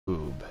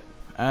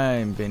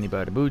I'm Vinny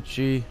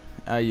Badabucci.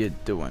 How you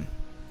doing?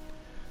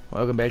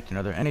 Welcome back to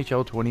another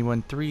NHL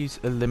 21-3's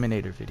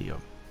Eliminator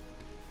video.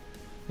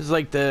 This is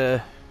like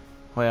the,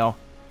 well,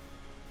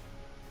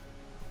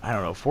 I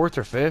don't know, 4th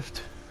or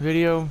 5th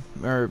video,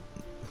 or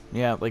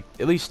yeah, like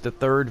at least the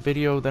 3rd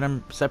video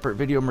that separate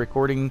video I'm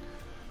recording.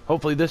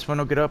 Hopefully this one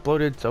will get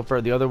uploaded. So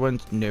far the other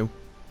one's new.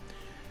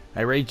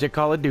 I raged at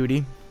Call of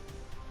Duty.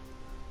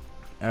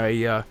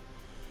 I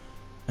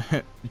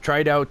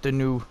tried out the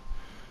new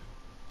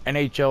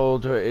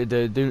NHL,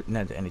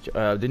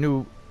 the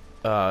new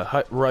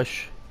Hut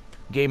Rush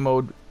game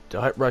mode, the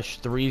Hut Rush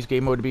 3's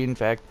game mode to be in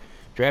fact.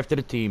 Drafted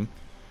a team.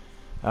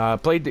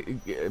 Played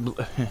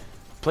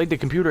the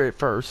computer at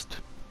first.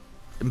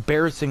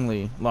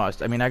 Embarrassingly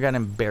lost. I mean, I got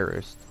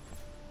embarrassed.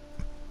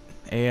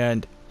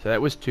 And so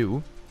that was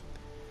 2.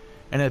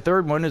 And the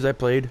 3rd one is I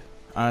played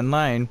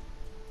online,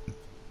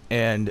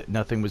 and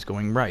nothing was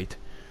going right.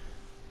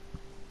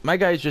 My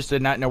guys just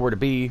did not know where to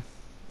be.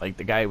 Like,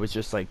 the guy was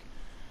just like,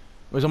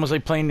 it was almost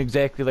like playing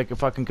exactly like a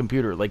fucking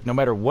computer. Like, no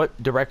matter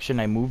what direction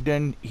I moved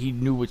in, he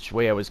knew which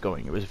way I was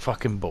going. It was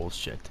fucking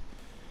bullshit.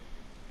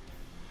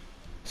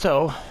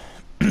 So,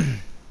 I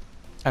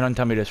don't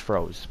tell me this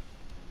froze.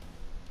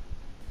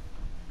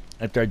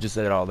 After I just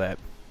said all that.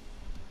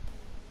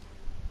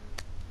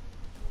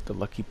 The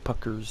lucky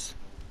puckers.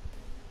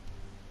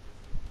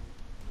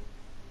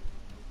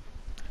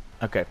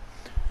 Okay.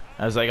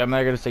 I was like, I'm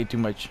not going to say too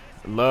much.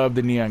 Love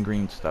the neon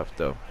green stuff,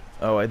 though.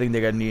 Oh, I think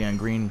they got neon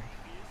green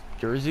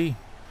jersey?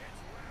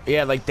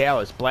 Yeah, like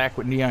Dallas. Black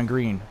with neon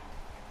green.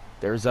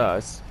 There's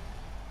us.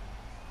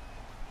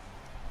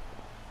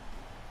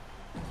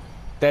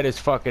 That is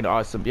fucking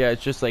awesome. Yeah,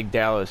 it's just like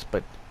Dallas,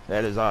 but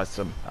that is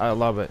awesome. I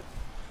love it.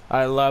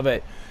 I love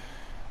it.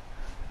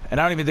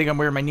 And I don't even think I'm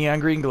wearing my neon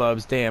green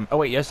gloves. Damn. Oh,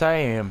 wait. Yes, I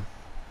am.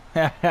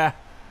 How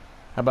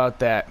about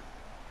that?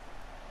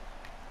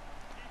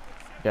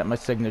 Got my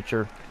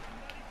signature.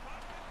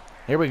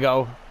 Here we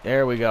go.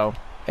 There we go.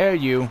 There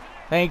you.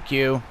 Thank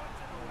you.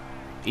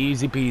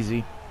 Easy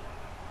peasy.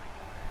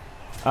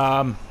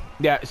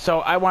 Yeah, so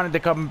I wanted to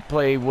come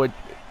play what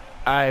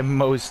I'm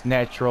most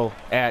natural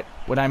at,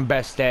 what I'm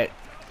best at.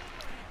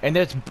 And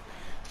that's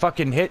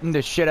fucking hitting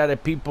the shit out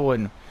of people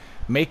and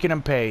making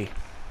them pay.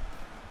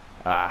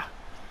 I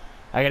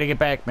gotta get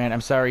back, man.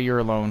 I'm sorry you're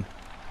alone.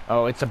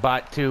 Oh, it's a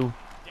bot too.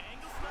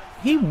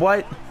 He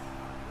what?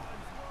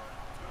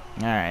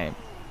 Alright.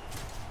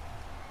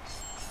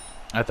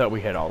 I thought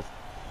we had all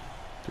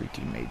 3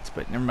 teammates,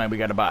 but never mind, we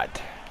got a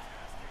bot.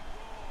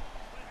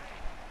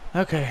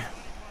 Okay.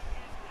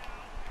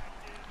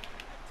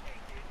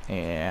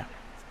 Yeah.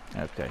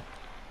 Okay.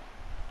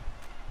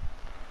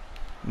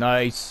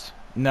 Nice.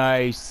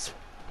 Nice.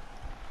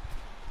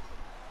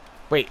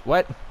 Wait,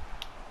 what?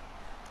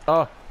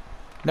 Oh.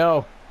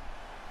 No.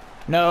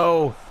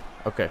 No.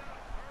 Okay.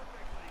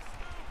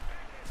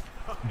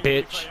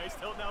 Bitch.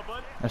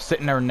 I'm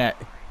sitting in our net.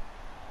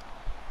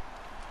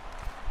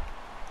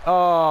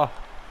 Oh.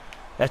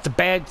 That's a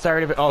bad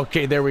start of it.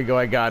 Okay, there we go.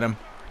 I got him.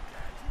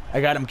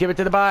 I got him. Give it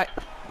to the bot.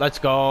 Let's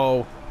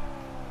go.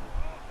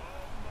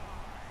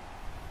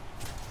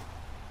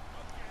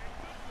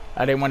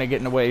 I didn't want to get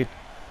in the way.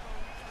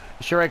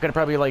 Sure, I could have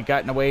probably like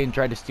gotten away and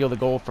tried to steal the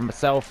goal from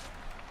myself.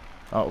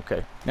 Oh,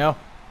 okay. No.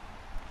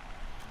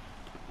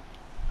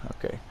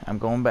 Okay, I'm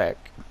going back.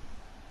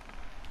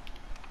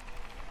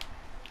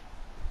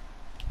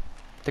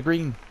 To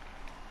green.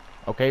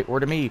 Okay, or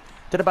to me.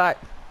 To the bot.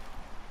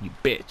 You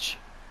bitch.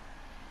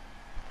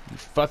 You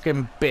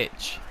fucking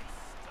bitch.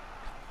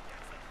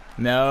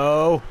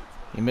 No.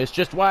 He missed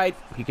just wide.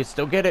 He could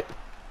still get it.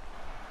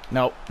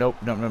 Nope, nope,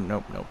 nope, nope,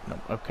 nope, nope,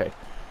 nope. Okay.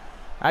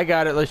 I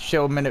got it. Let's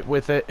show a minute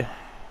with it.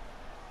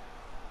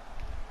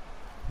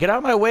 Get out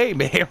of my way,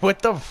 man. What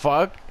the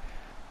fuck?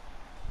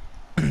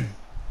 The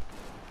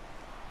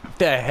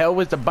hell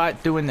was the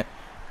bot doing?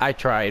 I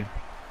tried.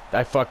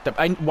 I fucked up.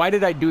 Why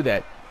did I do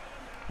that?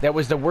 That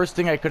was the worst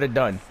thing I could have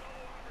done.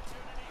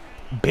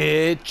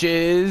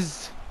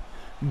 Bitches.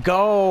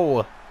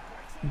 Go.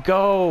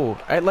 Go.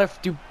 I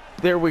left you.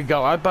 There we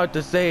go. I'm about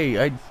to say.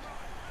 It's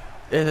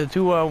a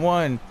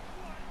 2-on-1.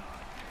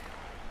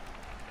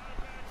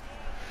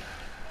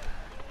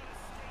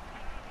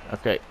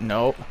 Okay.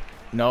 Nope.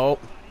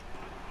 Nope.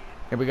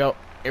 Here we go.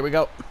 Here we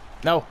go.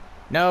 No.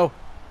 No.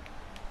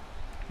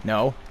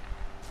 No.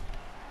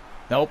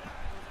 Nope.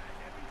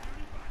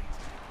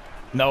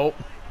 Nope.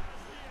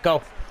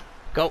 Go.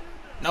 Go.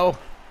 No.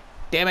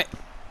 Damn it.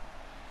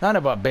 Son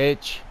of a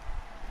bitch.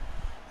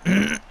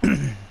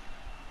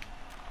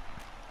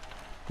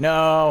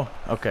 No.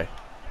 Okay.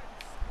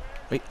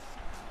 Wait.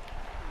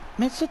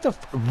 Man, what the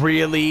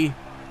really?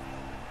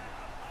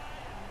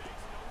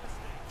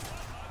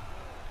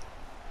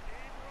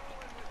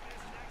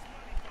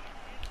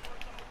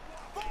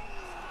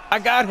 I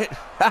got it.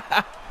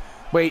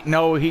 Wait,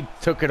 no, he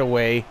took it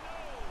away.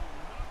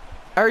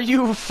 Are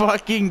you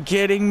fucking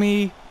kidding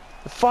me?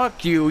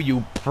 Fuck you,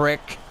 you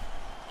prick.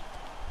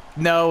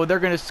 No, they're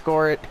gonna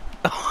score it.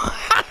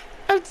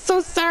 I'm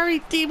so sorry,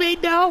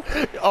 teammate, no.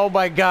 Oh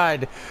my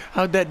god.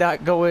 How'd that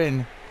not go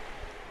in?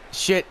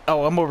 Shit.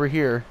 Oh, I'm over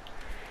here.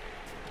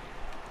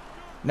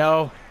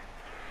 No.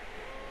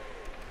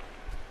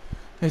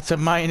 It's a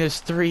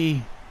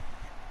 -3.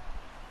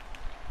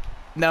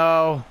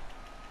 No.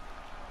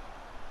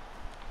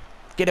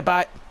 Get it,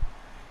 bot.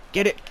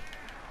 Get it.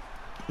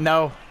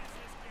 No.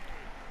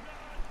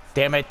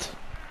 Damn it.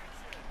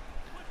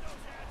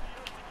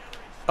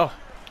 Oh.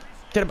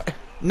 Get it.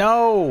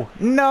 No.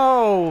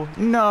 No.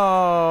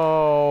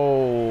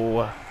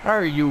 No.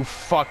 Are you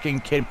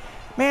fucking kidding?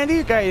 Man,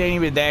 these guys ain't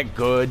even that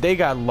good. They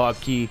got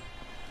lucky.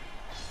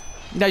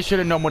 I should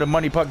have known with a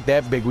money puck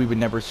that big we would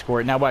never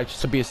score it. Now watch,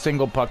 this will be a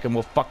single puck and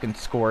we'll fucking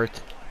score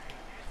it.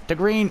 The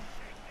green.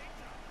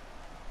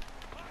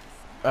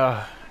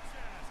 I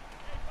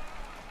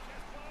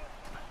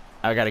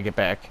gotta get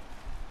back.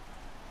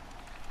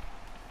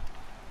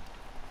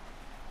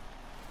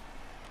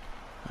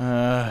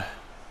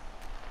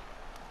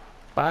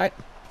 But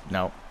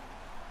no.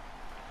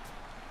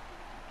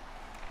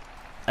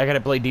 I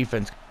gotta play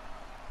defense.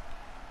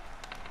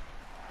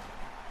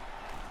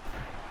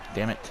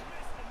 Damn it.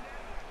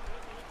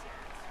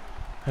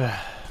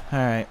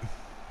 Alright.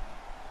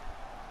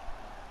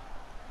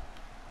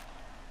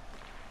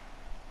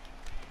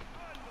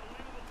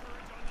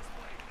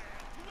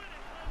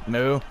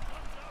 No.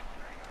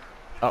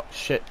 Oh,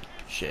 shit.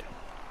 Shit.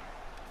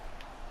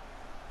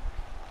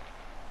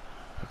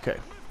 Okay.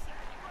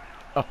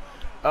 Oh.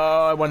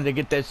 Oh, I wanted to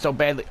get this so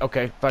badly.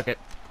 Okay, fuck it.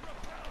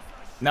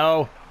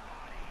 No.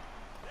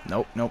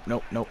 Nope, nope,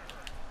 nope, nope.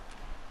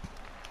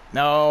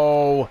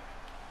 No.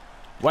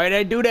 Why did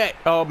I do that?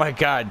 Oh my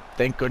god.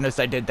 Thank goodness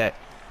I did that.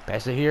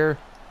 Pass it here.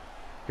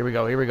 Here we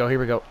go, here we go, here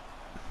we go.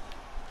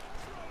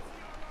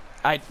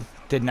 I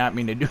did not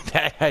mean to do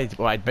that.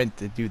 I meant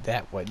to do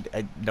that one.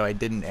 No, I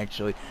didn't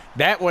actually.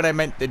 That one I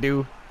meant to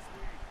do.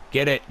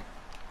 Get it.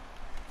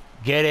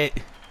 Get it.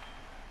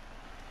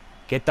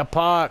 Get the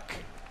puck.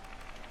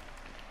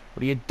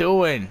 What are you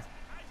doing?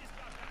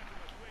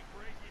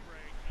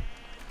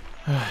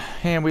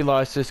 And we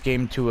lost this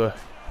game to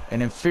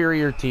an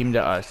inferior team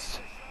to us.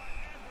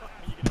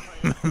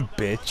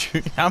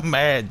 Bitch. I'm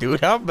mad,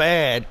 dude. I'm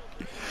mad.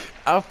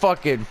 I'm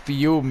fucking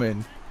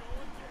fuming.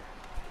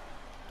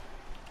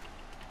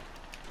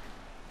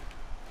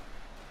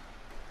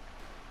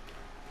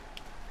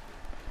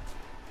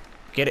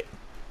 Get it.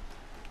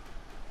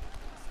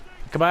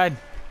 Come on.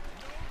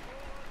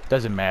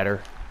 Doesn't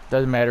matter.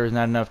 Doesn't matter. There's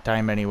not enough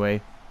time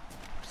anyway.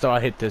 So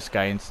I'll hit this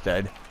guy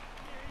instead.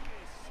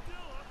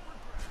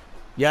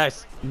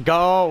 Yes.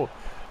 Go.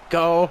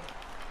 Go.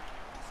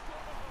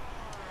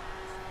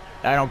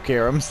 I don't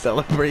care. I'm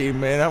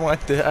celebrating, man.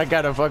 I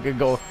gotta fucking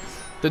go.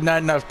 There's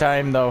not enough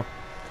time, though.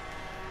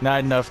 Not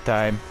enough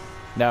time.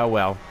 No,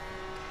 well.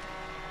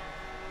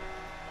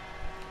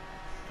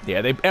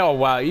 Yeah, they... Oh,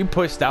 wow. You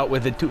pushed out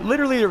with it, too.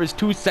 Literally, there was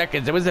 2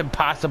 seconds. It was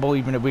impossible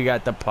even if we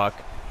got the puck.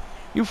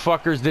 You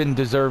fuckers didn't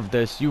deserve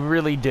this. You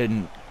really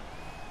didn't.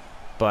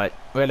 But,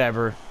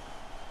 whatever.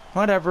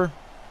 Whatever.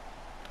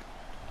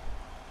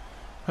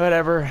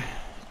 Whatever.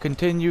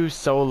 Continue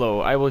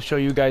solo. I will show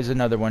you guys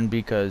another one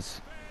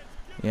because,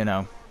 you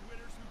know,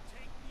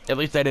 at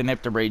least I didn't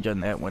have to rage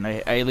on that one.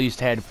 I at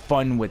least had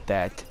fun with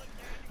that.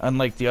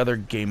 Unlike the other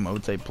game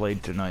modes I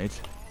played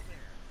tonight.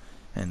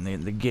 And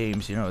the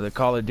games, you know, the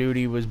Call of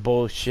Duty was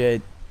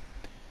bullshit.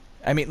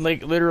 I mean,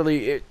 like,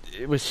 literally,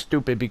 it was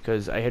stupid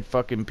because I had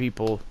fucking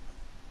people...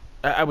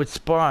 I would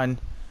spawn,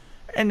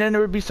 and then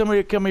there would be somebody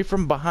that kill me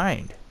from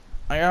behind.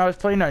 I was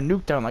playing on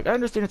Nuketown. Like, I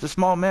understand it's a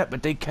small map,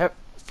 but they kept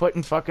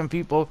putting fucking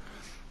people...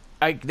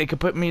 They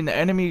could put me in the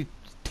enemy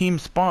team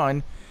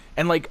spawn,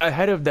 and, like,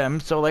 ahead of them,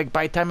 so, like,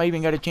 by the time I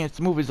even got a chance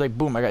to move, it's like,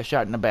 boom, I got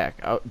shot in the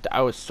back. I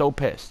was so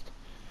pissed.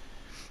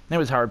 That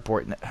was hard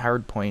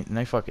point, and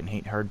I fucking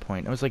hate hard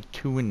point. It was like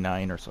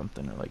 2-9 or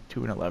something, or like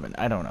 2-11.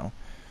 I don't know.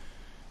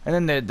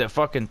 And then the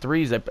fucking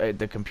threes,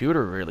 the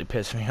computer really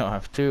pissed me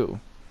off too.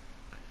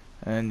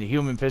 And the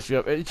human pissed me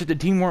off. It's just the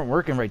team weren't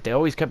working right. They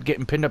always kept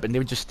getting pinned up, and they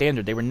would just stand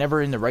there. They were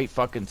never in the right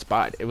fucking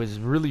spot. It was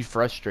really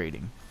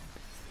frustrating.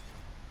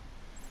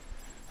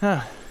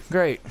 Huh,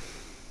 great.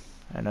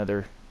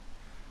 Another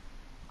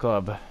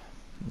club.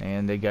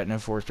 And they got an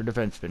enforcer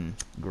defenseman.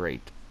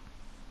 Great.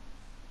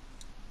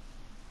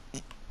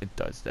 It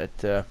does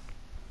that.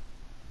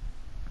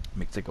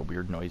 Makes like a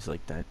weird noise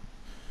like that.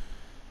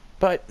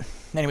 But,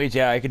 anyways,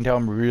 yeah, I can tell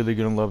I'm really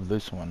gonna love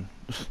this one.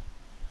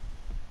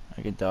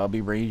 I can tell I'll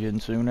be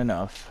raging soon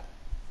enough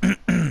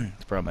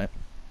from it.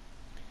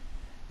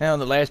 Now,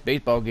 the last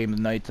baseball game of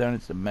the night's on.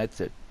 It's the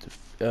Mets at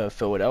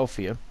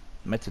Philadelphia.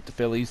 Mets at the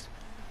Phillies.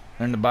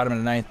 They're in the bottom of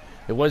the ninth.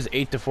 It was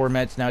 8-4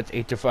 Mets. Now it's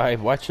 8-5.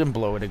 Watch them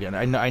blow it again.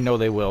 I know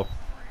they will.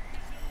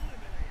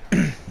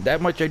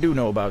 That much I do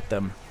know about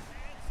them.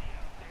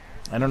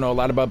 I don't know a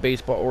lot about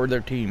baseball or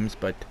their teams,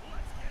 but,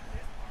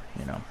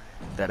 you know,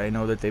 that I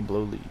know that they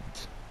blow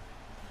leads.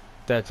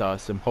 That's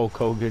awesome. Hulk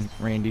Hogan,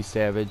 Randy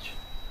Savage.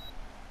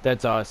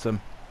 That's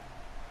awesome.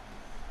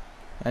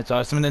 That's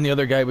awesome. And then the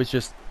other guy was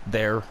just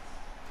there.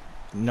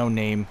 No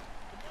name.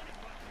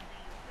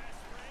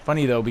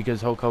 Funny, though,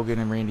 because Hulk Hogan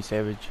and Randy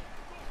Savage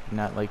did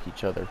not like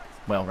each other.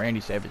 Well,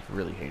 Randy Savage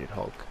really hated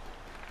Hulk.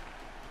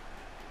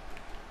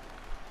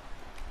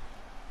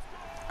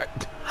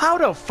 How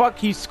the fuck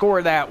he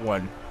score that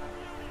one?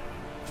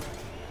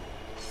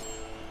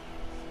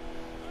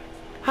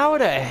 How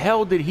the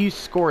hell did he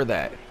score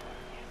that?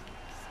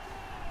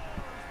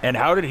 And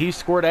how did he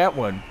score that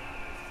one?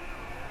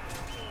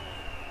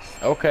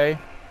 Okay.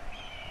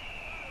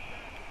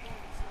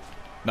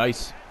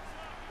 Nice.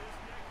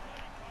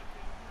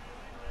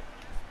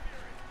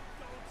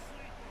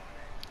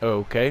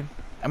 Okay.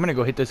 I'm gonna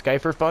go hit this guy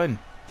for fun.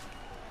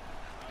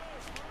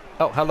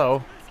 Oh,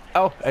 hello.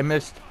 Oh, I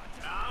missed.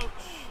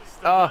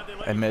 Oh,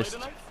 I missed.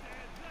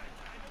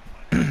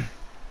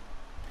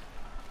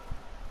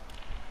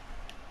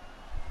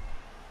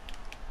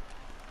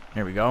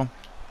 There we go.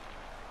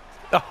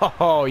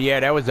 Oh, yeah,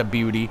 that was a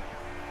beauty.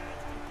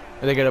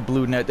 They got a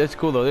blue net. That's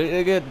cool, though.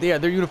 They get, yeah,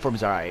 their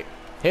uniform's all right.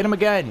 Hit him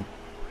again.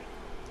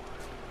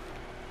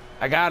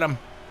 I got him.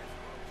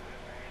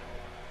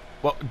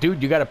 Well,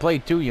 dude, you got to play,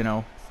 too, you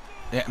know.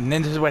 Yeah, and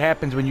then this is what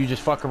happens when you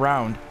just fuck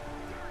around.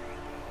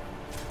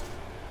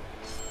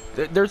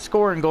 They're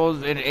scoring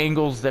goals at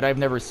angles that I've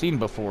never seen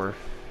before.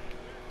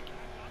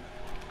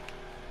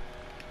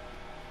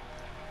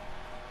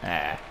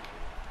 Ah.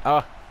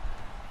 Oh.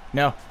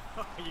 No.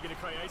 Are you gonna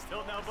cry ice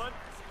tilt now, bud?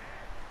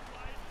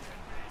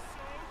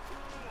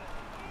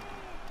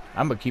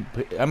 I'm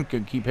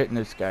gonna keep hitting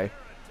this guy.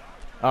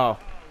 Oh.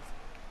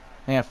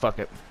 Yeah, fuck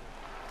it.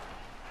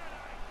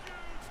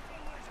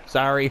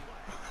 Sorry.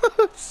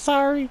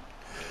 Sorry.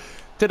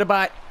 To the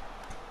bot.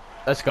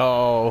 Let's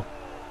go.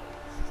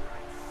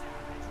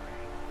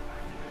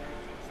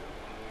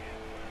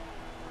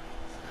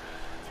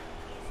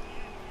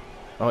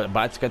 Oh, the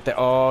bot's got the...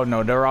 Oh,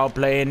 no, they're all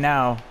playing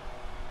now.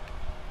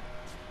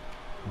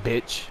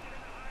 Bitch.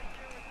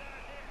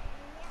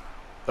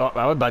 Oh,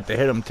 I was about to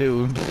hit him,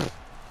 too.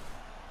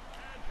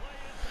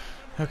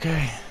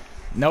 Okay.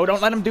 No,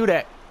 don't let him do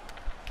that.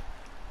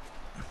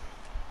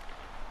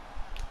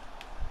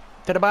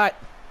 To the bot.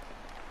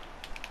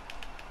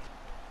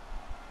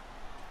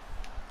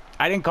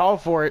 I didn't call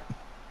for it.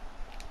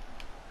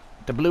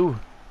 The blue.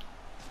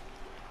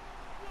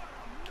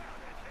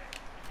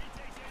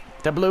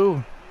 The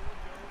blue.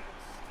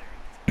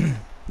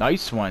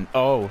 Nice one.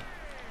 Oh.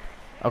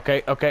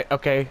 Okay, okay,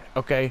 okay,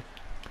 okay.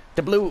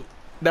 The blue.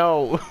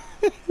 No.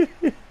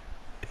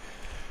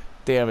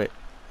 Damn it.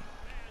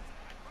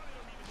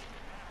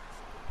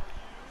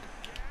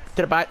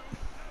 To the bot.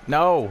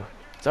 No.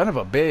 Son of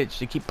a bitch.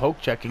 They keep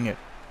poke checking it.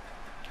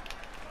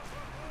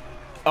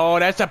 Oh,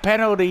 that's a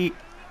penalty.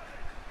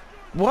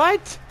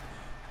 What?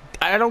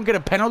 I don't get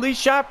a penalty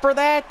shot for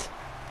that?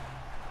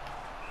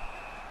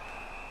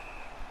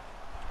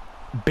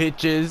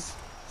 Bitches.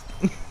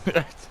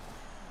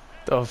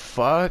 The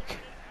fuck?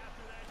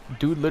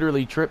 Dude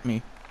literally tripped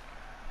me.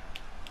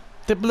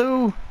 The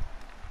blue.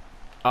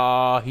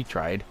 He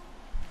tried.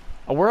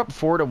 Oh, we're up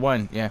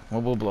 4-1. Yeah,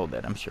 well, we'll blow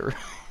that, I'm sure.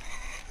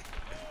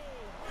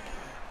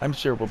 I'm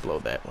sure we'll blow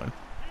that one.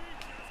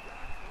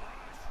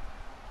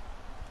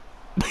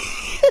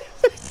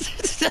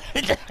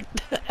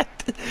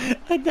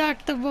 I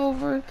knocked him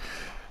over.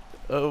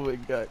 Oh my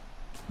god.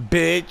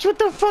 Bitch, what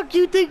the fuck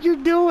you think you're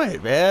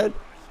doing, man?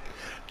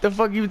 The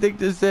fuck you think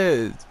this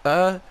is?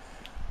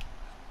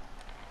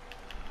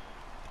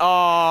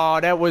 Oh,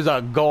 that was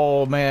a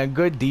goal, man.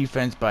 Good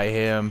defense by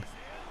him.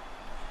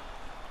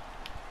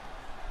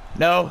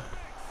 No.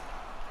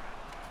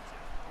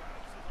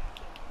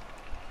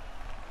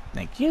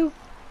 Thank you.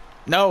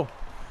 No.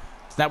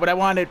 It's not what I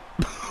wanted.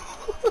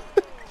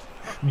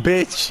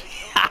 Bitch.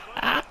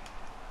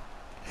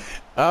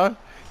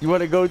 You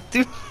want to go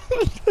too?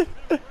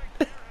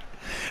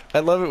 I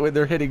love it when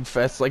they're hitting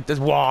fests like this.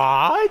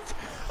 What?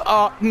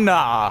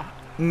 Nah.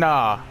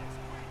 Nah.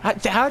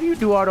 How do you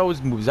do all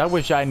those moves? I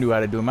wish I knew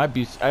how to do them. I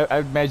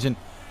imagine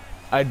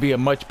I'd be a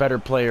much better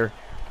player.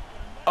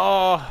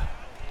 Oh,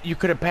 you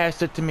could have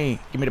passed it to me.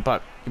 Give me the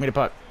puck. Give me the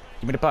puck.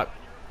 Give me the puck.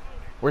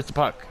 Where's the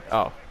puck?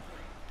 Oh.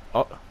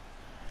 Oh.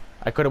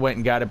 I could have went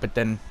and got it, but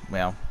then,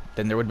 well,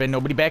 then there would have been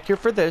nobody back here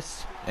for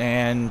this.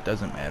 And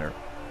doesn't matter.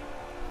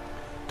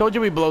 Told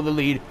you we blow the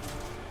lead.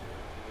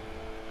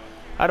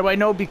 How do I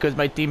know? Because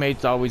my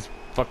teammates always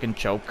fucking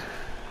choke.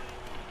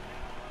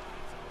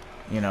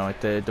 You know,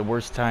 at the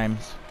worst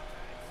times.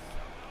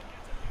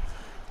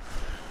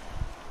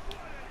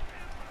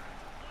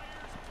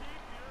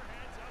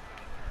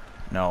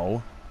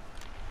 No.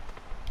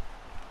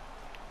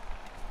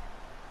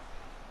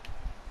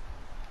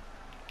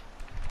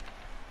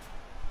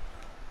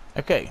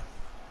 Okay.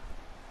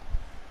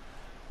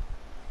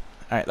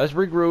 Alright, let's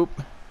regroup.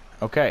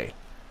 Okay.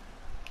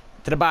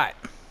 To the bot.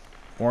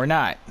 Or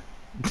not.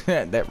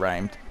 That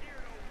rhymed.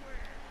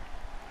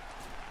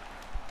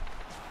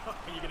 Are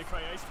you gonna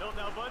cry ice tilt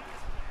now, bud?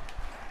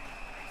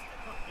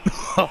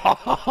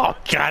 Oh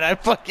god, I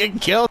fucking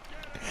killed.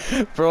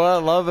 Bro, I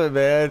love it,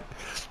 man.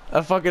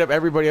 I'm fucking up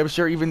everybody. I'm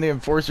sure even the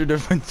enforcer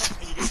defense.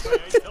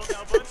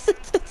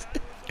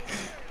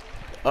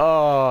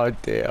 Oh,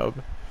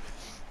 damn.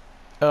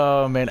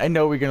 Oh, man. I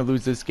know we're going to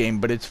lose this game,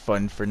 but it's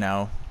fun for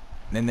now.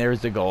 And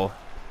there's the goal.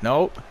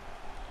 Nope.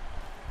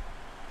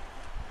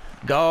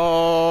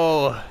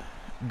 Go.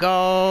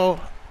 Go.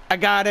 I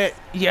got it.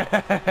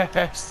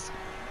 Yes.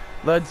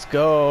 Let's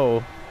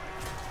go.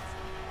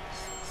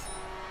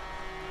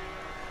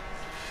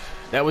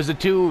 That was a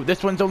 2.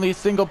 This one's only a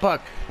single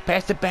puck.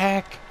 Pass it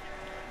back.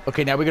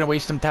 Okay, now we're gonna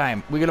waste some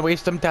time. We're gonna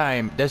waste some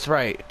time. That's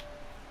right.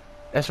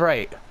 That's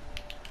right.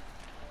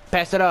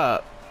 Pass it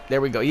up. There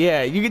we go.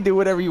 Yeah, you can do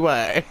whatever you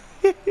want.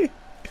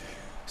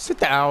 Sit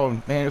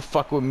down, man.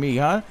 Fuck with me,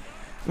 huh?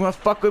 You wanna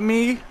fuck with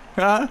me?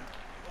 Huh?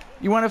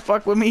 You wanna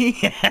fuck with me?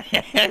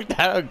 I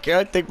don't care.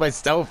 I'll take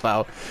myself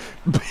out.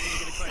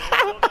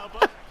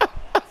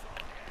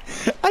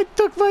 I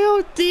took my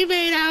own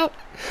teammate out.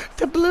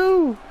 The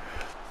blue.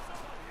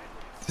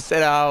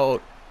 Sit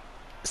out.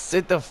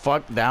 Sit the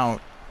fuck down,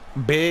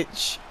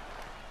 bitch.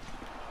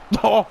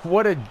 Oh,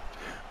 what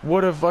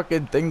a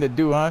fucking thing to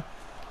do, huh?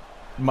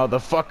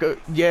 Motherfucker.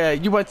 Yeah,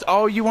 you want,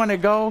 oh, you want to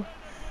go?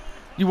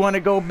 You want to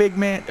go, big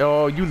man?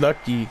 Oh, you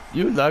lucky.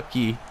 You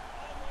lucky.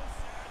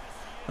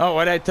 Oh,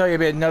 what did I tell you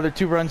about another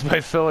 2 runs by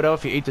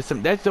Philadelphia,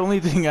 8-7. That's the only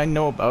thing I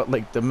know about,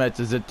 like, the Mets,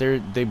 is that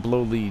they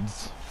blow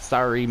leads.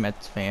 Sorry,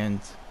 Mets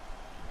fans.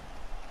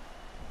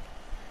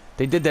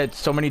 They did that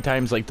so many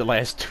times, like, the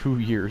last 2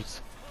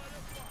 years.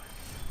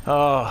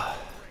 Oh,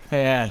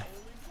 man.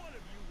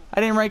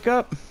 I didn't rank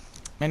up.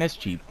 Man, that's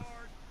cheap.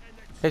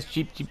 That's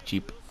cheap, cheap,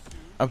 cheap.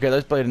 Okay,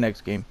 let's play the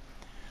next game.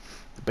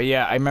 But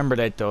yeah, I remember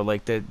that though.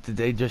 Like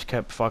they just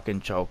kept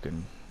fucking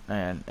choking,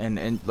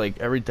 and like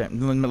every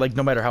time, like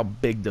no matter how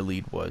big the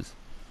lead was,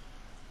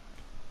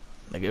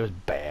 like it was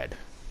bad.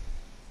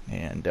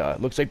 And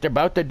looks like they're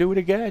about to do it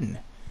again.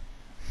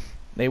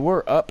 They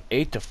were up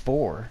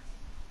 8-4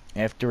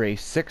 after a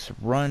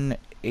 6-run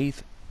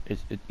 8th.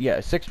 Yeah,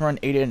 a 6-run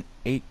 8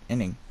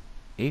 inning.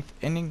 8th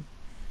inning?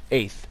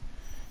 8th.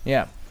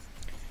 Yeah.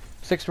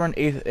 6-run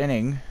 8th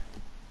inning.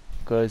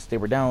 Because they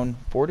were down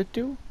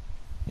 4-2?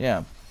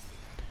 Yeah.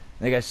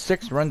 They got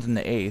 6 runs in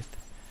the 8th.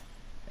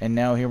 And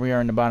now here we are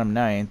in the bottom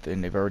 9th.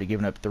 And they've already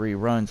given up 3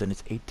 runs. And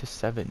it's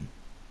 8-7.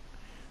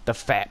 The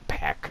fat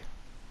pack.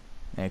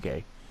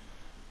 Okay.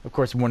 Of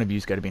course, one of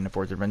you's got to be in the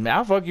 4th run. Man,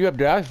 I'll fuck you up,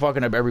 dude. I was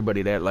fucking up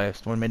everybody that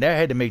last one. Man, that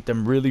had to make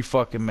them really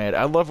fucking mad.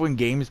 I love when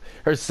games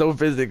are so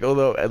physical,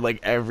 though. And, like,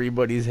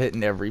 everybody's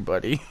hitting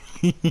everybody.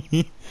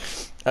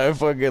 I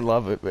fucking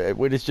love it, man.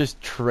 When it's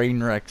just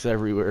train wrecks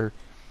everywhere.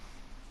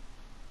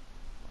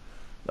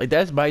 Like,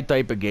 that's my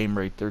type of game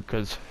right there.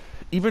 Because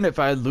even if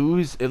I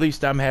lose, at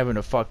least I'm having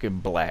a fucking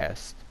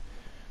blast.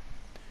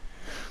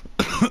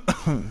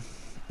 Man,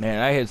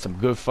 I had some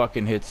good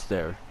fucking hits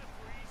there.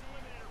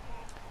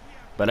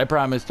 But I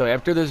promise, though,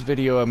 after this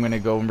video, I'm going to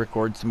go and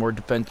record some more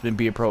defensemen and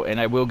be a pro. And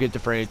I will get to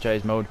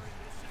franchise mode.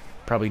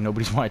 Probably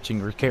nobody's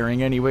watching or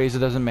caring anyways. It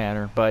doesn't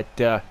matter. But,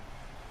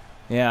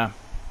 yeah.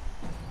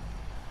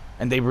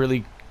 And they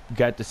really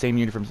got the same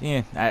uniforms.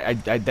 Yeah,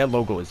 that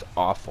logo is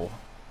awful.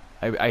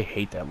 I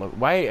hate that logo.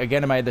 Why,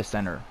 again, am I the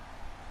center?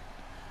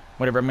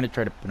 Whatever, I'm going to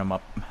try to put them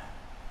up.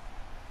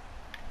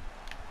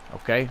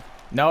 Okay.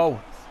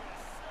 No.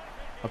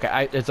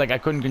 Okay, it's like I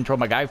couldn't control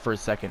my guy for a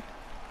second.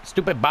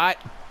 Stupid bot.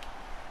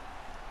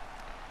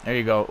 There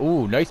you go.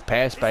 Ooh, nice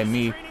pass by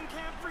me.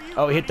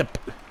 Oh, hit the...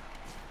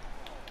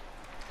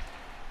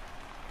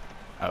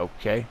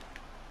 Okay.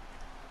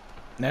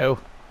 No.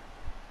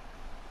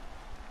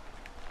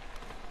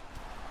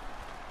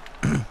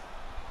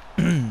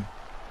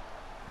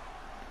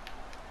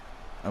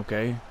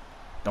 Okay.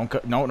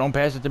 Don't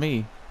pass it to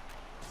me.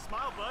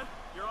 Smile, bud.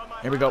 You're on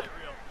my Here we go.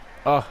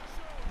 Oh.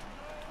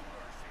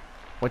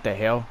 What the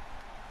hell?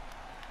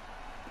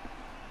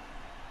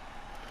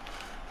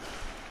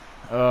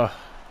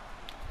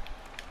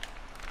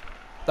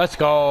 Let's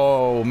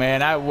go,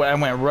 man. I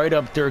went right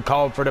up there,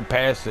 called for the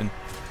pass, and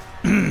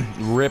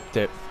ripped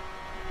it.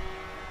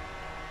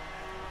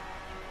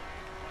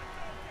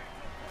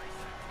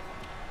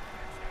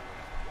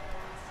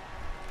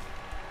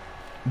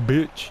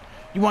 Bitch.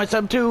 You want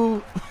some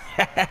too?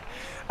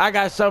 I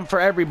got some for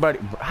everybody.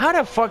 How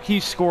the fuck he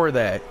score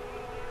that?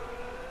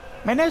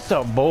 Man, that's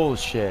some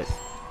bullshit.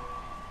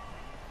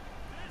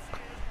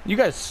 You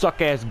guys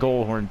suck ass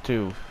goal horn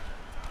too.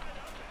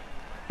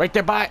 Right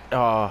there by...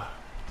 Oh.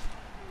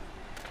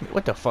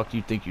 What the fuck do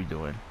you think you're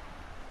doing?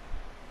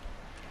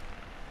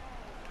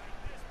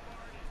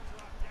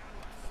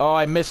 Oh,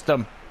 I missed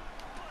him.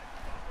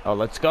 Oh,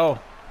 let's go.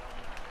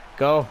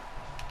 Go.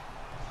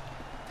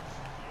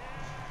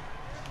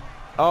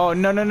 Oh,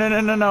 no, no, no,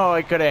 no, no, no.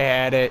 I could have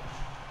had it.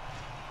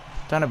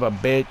 Son of a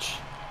bitch.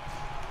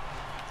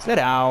 Sit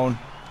down.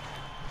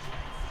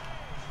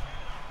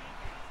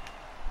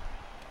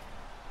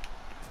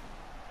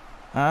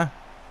 Huh?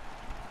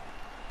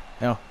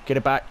 No, get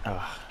it back.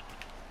 Ugh.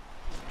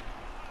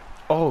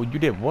 Oh, you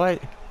did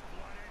what?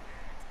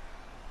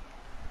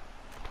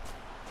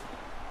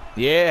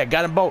 Yeah,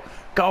 got him both.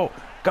 Go,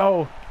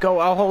 go, go.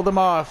 I'll hold him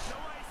off.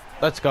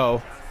 Let's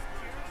go.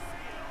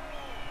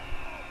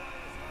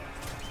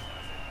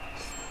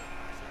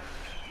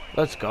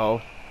 Let's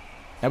go.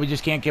 Now we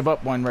just can't give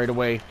up one right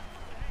away.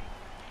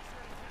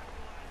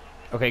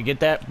 Okay, get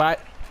that. Bot.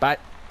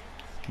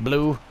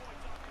 Blue.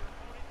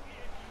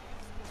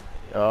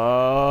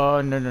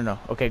 Oh, no, no, no.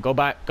 Okay, go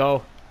back.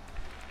 Go.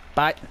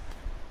 Bot.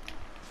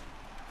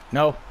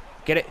 No.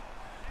 Get it.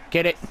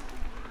 Get it.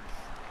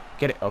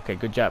 Get it. Okay,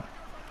 good job.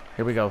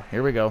 Here we go.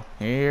 Here we go.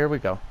 Here we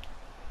go.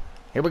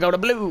 Here we go to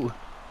blue.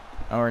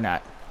 Or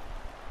not.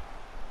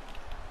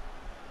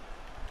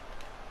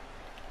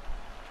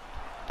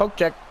 Poke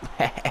check.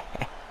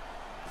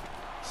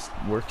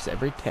 Works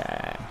every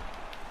time.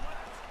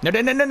 No,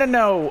 no, no, no, no,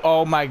 no.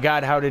 Oh my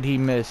god, how did he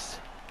miss?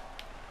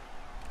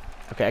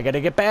 Okay, I gotta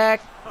get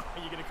back. Are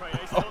you gonna cry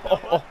ice Oh, now,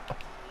 bud?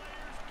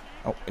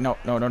 oh, no,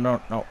 no, no,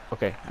 no, no.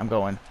 Okay, I'm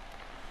going.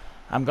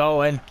 I'm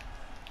going.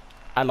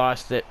 I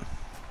lost it.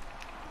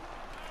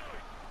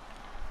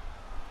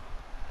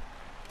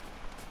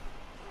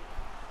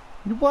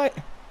 What?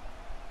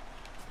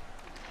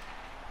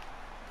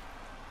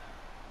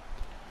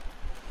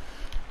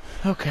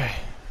 Okay.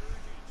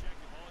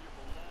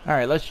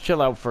 Alright, let's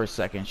chill out for a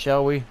second,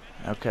 shall we?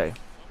 Okay.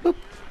 Boop.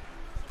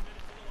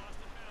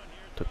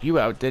 Took you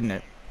out, didn't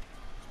it?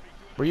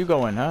 Where you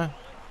going, huh?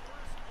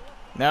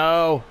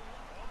 No.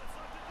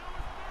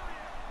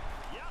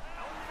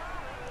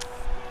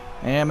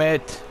 Damn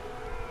it.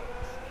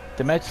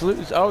 The Mets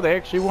lose? Oh, they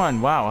actually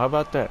won. Wow, how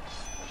about that?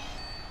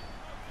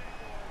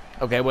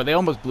 Okay, well, they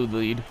almost blew the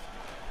lead.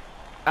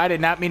 I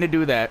did not mean to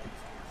do that.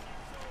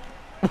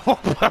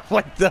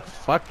 What the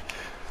fuck?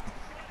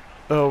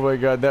 Oh my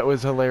god, that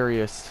was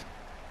hilarious.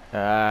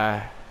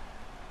 Okay,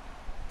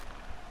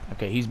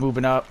 he's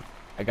moving up.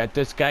 I got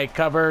this guy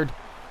covered.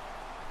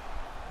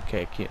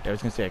 Okay, I can't. I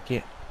was gonna say I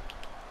can't.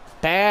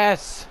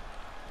 Pass!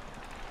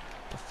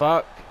 The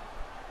fuck?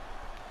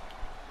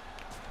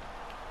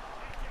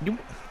 You...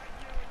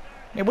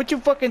 Hey, what you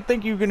fucking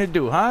think you're gonna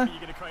do, huh? Are you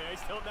gonna cry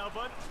ice tilt now,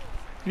 bud?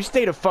 You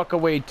stay the fuck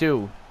away,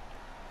 too.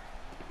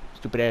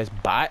 Stupid ass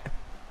bot.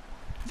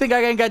 You think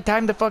I ain't got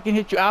time to fucking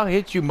hit you? I'll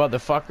hit you,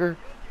 motherfucker.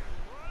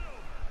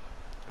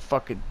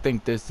 Fucking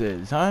think this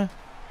is, huh?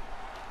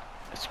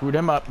 I screwed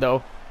him up,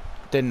 though.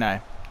 Didn't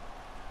I?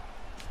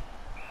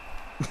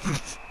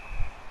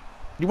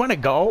 You wanna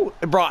go?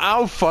 Bro,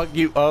 I'll fuck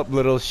you up,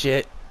 little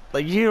shit.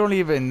 Like, you don't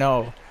even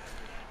know.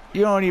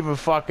 You don't even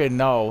fucking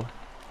know.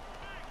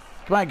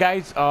 Come on,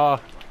 guys.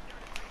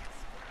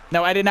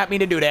 No, I did not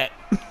mean to do that.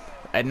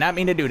 I did not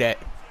mean to do that.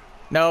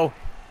 No.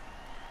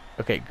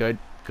 Okay, good.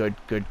 Good,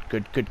 good,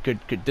 good, good, good,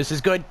 good. This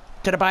is good.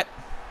 To the butt.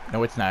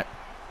 No, it's not.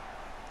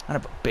 Son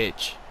of a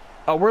bitch.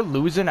 Oh, we're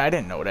losing? I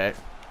didn't know that.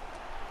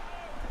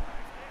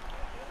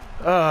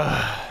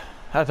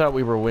 I thought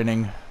we were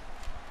winning.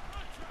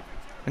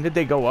 When did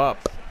they go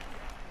up?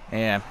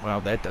 Yeah,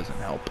 well, that doesn't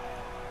help.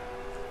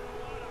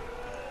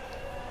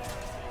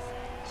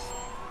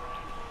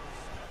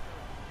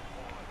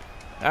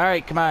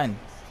 Alright, come on.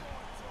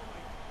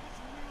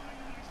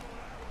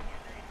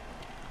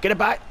 Get a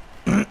bot.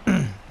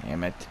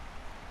 Damn it.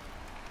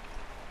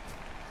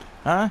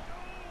 Huh?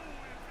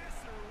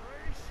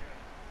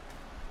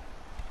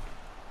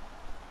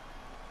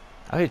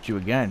 I'll hit you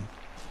again.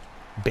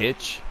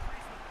 Bitch.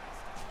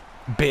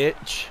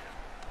 Bitch.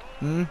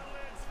 Hmm?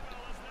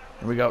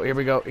 Here we go, here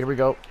we go, here we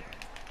go.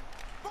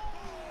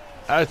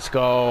 Let's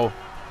go.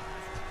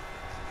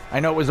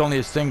 I know it was only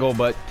a single,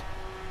 but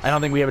I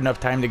don't think we have enough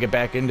time to get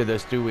back into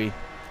this, do we?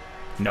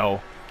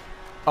 No.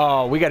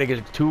 Oh, we gotta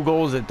get 2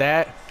 goals at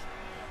that.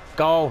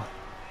 Go.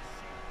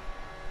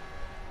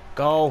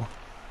 Go.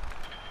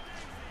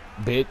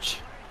 Bitch.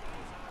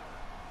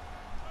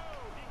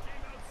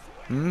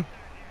 Hmm?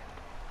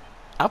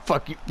 I'll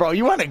fuck you. Bro,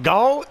 you wanna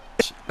go?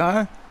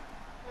 Huh?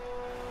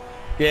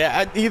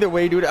 Yeah, either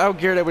way, dude, I don't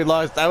care that we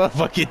lost. I'm a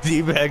fucking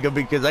teabag him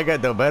because I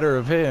got the better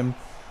of him.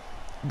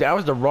 That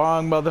was the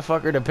wrong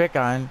motherfucker to pick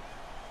on.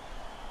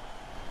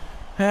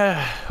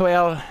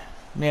 Well,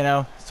 you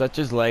know, such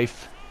is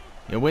life.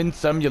 You win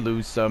some, you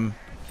lose some.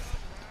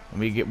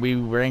 We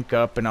rank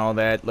up and all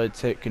that. Let's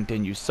hit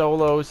continue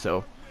solo,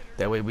 so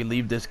that way we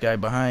leave this guy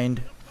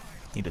behind.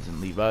 He doesn't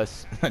leave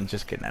us. I'm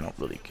just kidding. I don't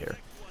really care.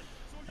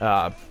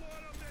 But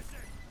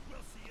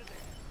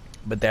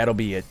that'll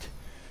be it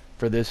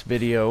for this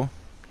video.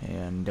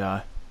 And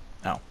oh,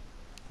 let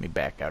me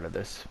back out of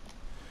this.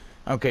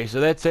 Okay, so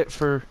that's it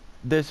for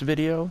this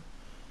video.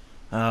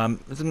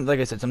 Like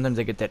I said, sometimes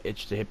I get that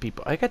itch to hit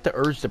people. I got the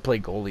urge to play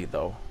goalie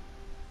though.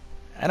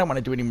 I don't want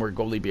to do any more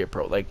goalie be a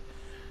pro. Like,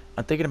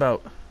 I'm thinking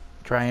about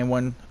trying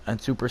one on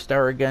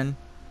Superstar again,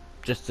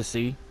 just to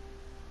see.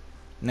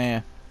 Nah,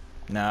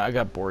 I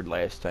got bored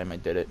last time I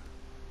did it.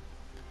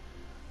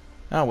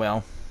 Oh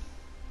well.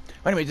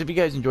 Anyways, if you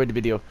guys enjoyed the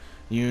video,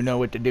 you know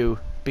what to do.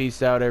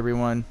 Peace out,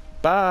 everyone.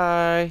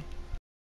 Bye.